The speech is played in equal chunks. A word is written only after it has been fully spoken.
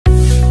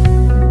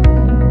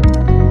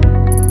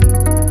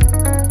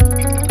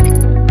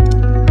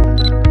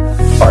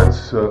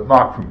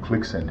Mark from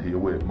ClickSend here.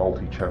 We're a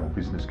multi-channel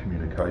business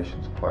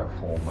communications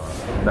platform,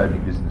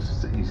 enabling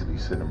businesses to easily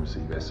send and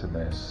receive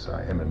SMS,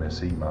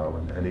 MMS email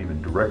and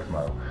even direct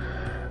mail.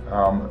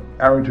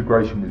 Our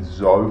integration with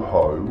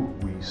Zoho,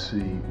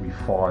 we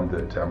find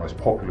that our most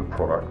popular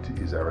product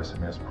is our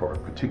SMS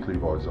product, particularly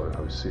via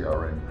Zoho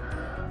CRM.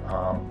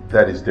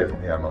 That is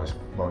definitely our most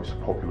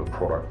popular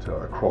product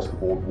across the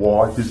board.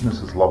 Why?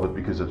 Businesses love it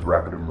because it's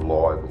rapid and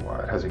reliable.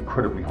 It has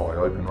incredibly high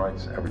open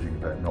rates, averaging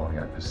about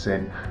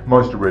 98%.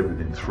 Most are read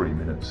within 3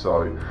 minutes.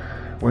 So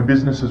when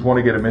businesses want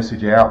to get a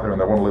message out there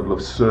and they want a level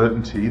of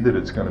certainty that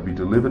it's going to be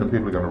delivered and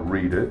people are going to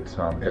read it,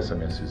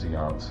 SMS is the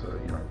answer.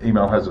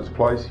 Email has its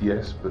place,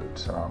 yes,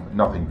 but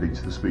nothing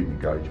beats the speed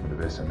and engagement of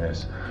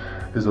SMS.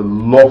 There's a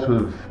lot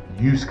of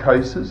use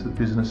cases that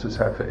businesses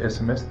have for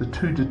SMS. The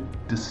two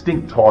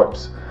distinct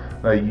types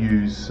they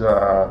use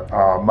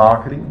are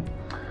marketing.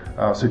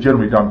 So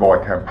generally done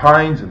by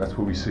campaigns, and that's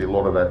where we see a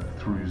lot of that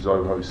through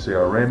Zoho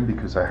CRM,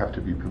 because they have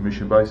to be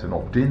permission based and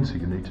opt in, so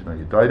you need to know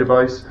your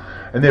database.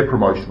 And they're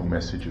promotional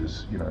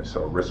messages,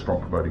 so a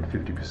restaurant promoting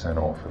 50%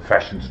 off, a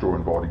fashion store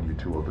inviting you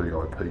to a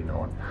VIP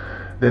night.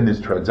 Then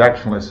there's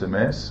transactional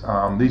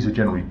SMS. These are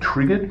generally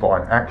triggered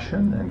by an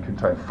action and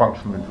contain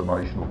functional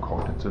information or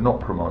content, so not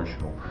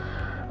promotional.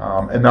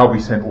 And they'll be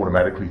sent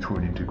automatically through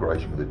an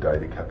integration with a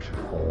data capture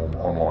form,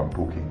 online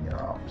booking.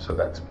 So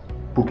that's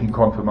booking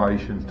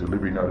confirmations,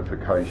 delivery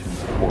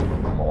notifications,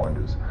 appointment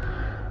reminders.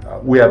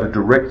 We have a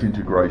direct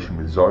integration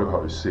with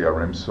Zoho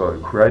CRM, so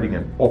creating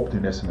an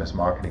opt-in SMS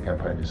marketing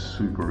campaign is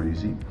super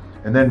easy.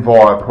 And then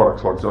via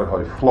products like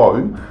Zoho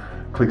Flow,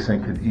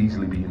 ClickSend can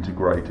easily be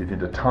integrated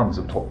into tons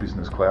of top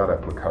business cloud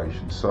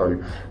applications.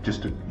 So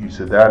just a use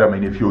of that,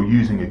 if you're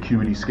using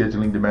Acuity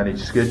Scheduling to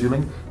manage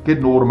scheduling, get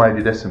an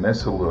automated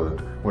SMS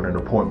alert when an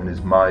appointment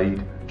is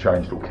made,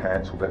 changed or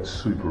cancelled. That's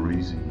super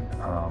easy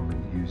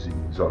using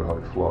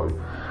Zoho Flow.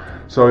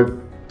 So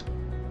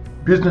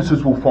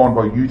businesses will find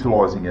by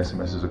utilising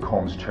SMS as a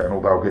comms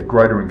channel, they'll get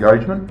greater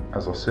engagement,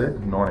 as I said,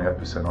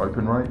 98%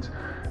 open rates.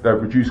 They'll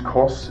reduce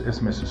costs.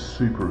 SMS is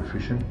super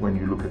efficient when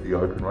you look at the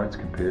open rates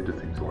compared to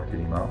things like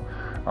email.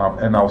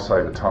 And they'll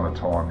save a ton of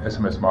time.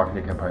 SMS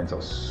marketing campaigns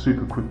are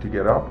super quick to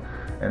get up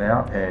and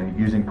out, and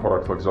using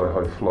products like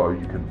Zoho Flow,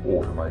 you can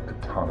automate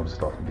a ton of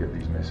stuff and get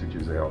these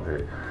messages out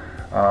there.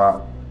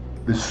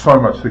 There's so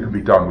much that can be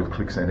done with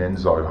ClickSend and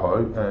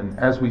Zoho, and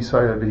as we say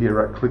over here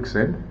at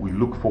ClickSend, we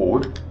look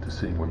forward to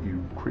seeing what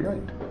you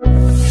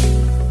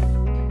create.